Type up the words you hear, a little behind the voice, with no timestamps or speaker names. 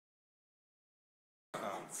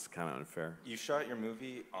It's kind of unfair. You shot your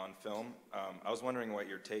movie on film. I was wondering what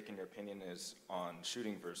your take and your opinion is on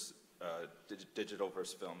shooting versus digital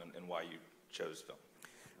versus film, and why you chose film.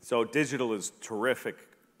 So digital is terrific.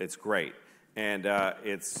 It's great. And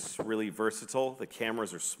it's really versatile. The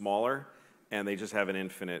cameras are smaller, and they just have an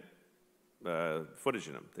infinite footage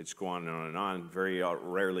in them. They just go on and on and on. Very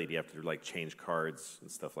rarely do you have to like change cards and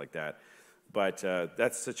stuff like that. But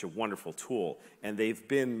that's such a wonderful tool. And they've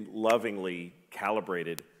been lovingly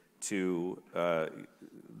calibrated to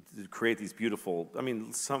create these beautiful, I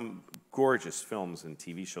mean, some gorgeous films and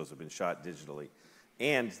TV shows have been shot digitally.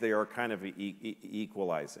 And they are kind of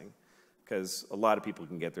equalizing, because a lot of people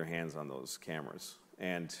can get their hands on those cameras.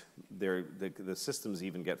 And the systems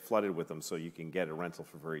even get flooded with them, so you can get a rental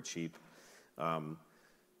for very cheap.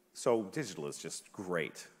 So digital is just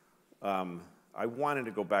great. I wanted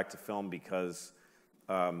to go back to film because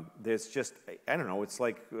there's just, I don't know, it's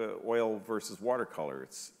like oil versus watercolor.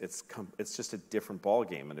 It's just a different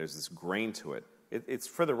ballgame, and there's this grain to it. It's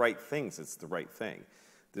for the right things, it's the right thing.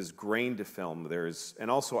 There's grain to film, and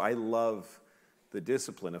also I love the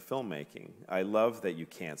discipline of filmmaking. I love that you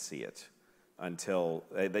can't see it until,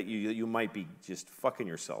 that you might be just fucking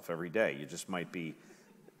yourself every day. You just might be,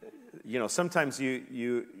 you know, sometimes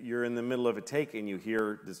you're in the middle of a take and you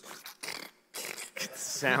hear this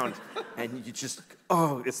sound and you just,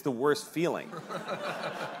 oh, it's the worst feeling.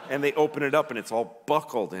 And they open it up and it's all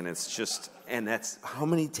buckled and it's just, and that's, how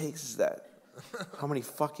many takes is that? How many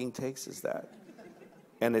fucking takes is that?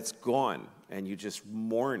 And it's gone, and you just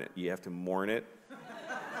mourn it. You have to mourn it.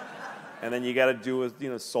 And then you got to do a,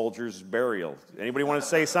 you know, soldier's burial. Anybody want to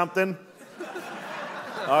say something?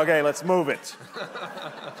 Okay, let's move it.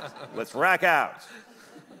 Let's rack out.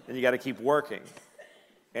 And you got to keep working.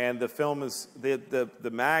 And the film is, the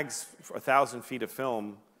mags, 1,000 feet of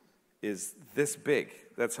film is this big.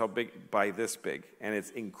 That's how big, by this big. And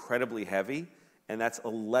it's incredibly heavy, and that's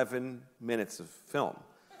 11 minutes of film.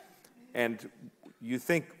 And you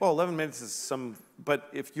think, well, 11 minutes is some, but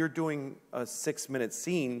if you're doing a 6-minute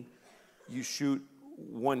scene, you shoot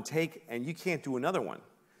one take and you can't do another one.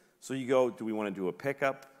 So you go, do we want to do a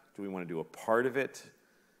pickup? Do we want to do a part of it?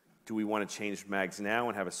 Do we want to change mags now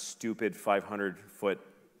and have a stupid 500-foot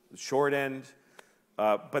short end?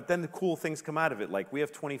 But then the cool things come out of it, like we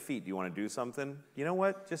have 20 feet. Do you want to do something? You know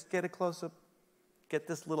what? Just get a close-up. Get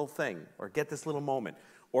this little thing, or get this little moment.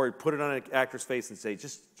 Or put it on an actor's face and say,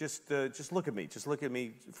 just look at me. Just look at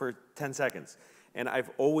me for 10 seconds. And I've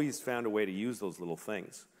always found a way to use those little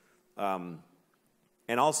things. And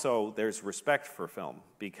also, there's respect for film,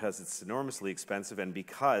 because it's enormously expensive, and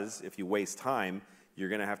because if you waste time, you're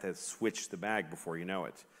going to have to switch the mag before you know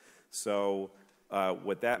it. So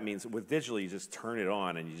what that means, with digital, you just turn it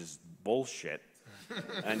on and you just bullshit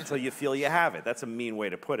until you feel you have it. That's a mean way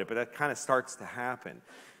to put it, but that kind of starts to happen.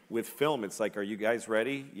 With film, it's like, are you guys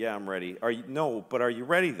ready? Yeah, I'm ready. No, but are you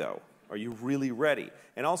ready, though? Are you really ready?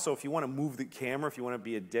 And also, if you want to move the camera, if you want to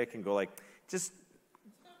be a dick and go like, just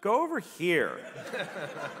go over here.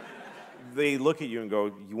 They look at you and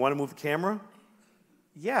go, you want to move the camera?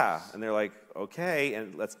 Yeah. And they're like, okay,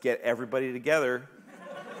 and let's get everybody together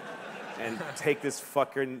and take this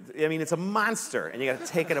fucking, I mean, it's a monster. And you got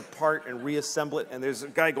to take it apart and reassemble it, and there's a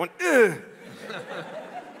guy going, ugh.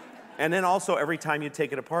 And then also, every time you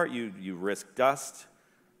take it apart, you risk dust.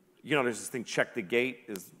 You know, there's this thing, check the gate,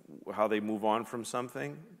 is how they move on from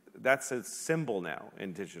something. That's a symbol now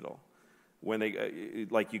in digital. When they,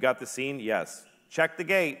 like, you got the scene, yes, check the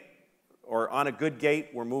gate, or on a good gate,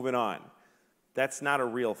 we're moving on. That's not a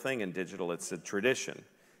real thing in digital, it's a tradition.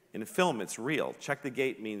 In film, it's real. Check the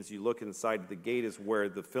gate means you look inside, the gate is where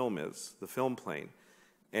the film is, the film plane,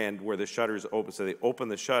 and where the shutter's open. So they open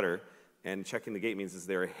the shutter, and checking the gate means, is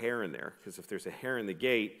there a hair in there? Because if there's a hair in the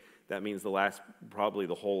gate, that means probably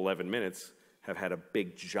the whole 11 minutes have had a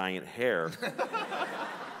big, giant hair.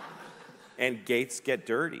 And gates get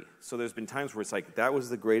dirty. So there's been times where it's like, that was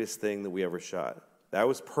the greatest thing that we ever shot. That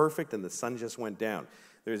was perfect, and the sun just went down.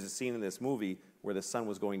 There's a scene in this movie where the sun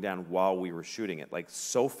was going down while we were shooting it, like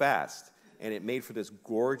so fast. And it made for this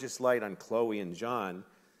gorgeous light on Chloe and John,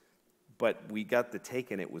 but we got the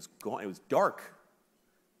take and it was gone. It was dark.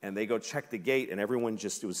 And they go check the gate, and everyone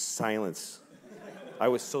just, it was silence. I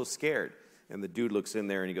was so scared. And the dude looks in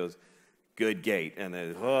there and he goes, good gate. And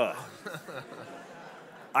then, ugh.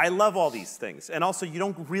 I love all these things. And also, you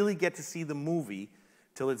don't really get to see the movie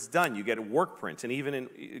till it's done. You get a work print. And even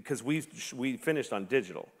because we finished on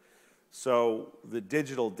digital. So the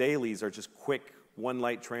digital dailies are just quick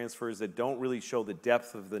one-light transfers that don't really show the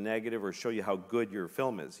depth of the negative or show you how good your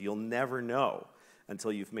film is. You'll never know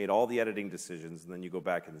until you've made all the editing decisions, and then you go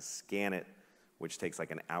back and scan it, which takes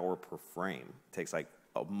like an hour per frame. It takes like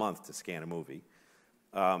a month to scan a movie.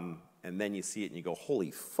 And then you see it and you go,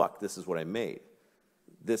 holy fuck, this is what I made.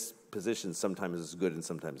 This position sometimes is good and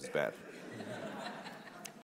sometimes is bad.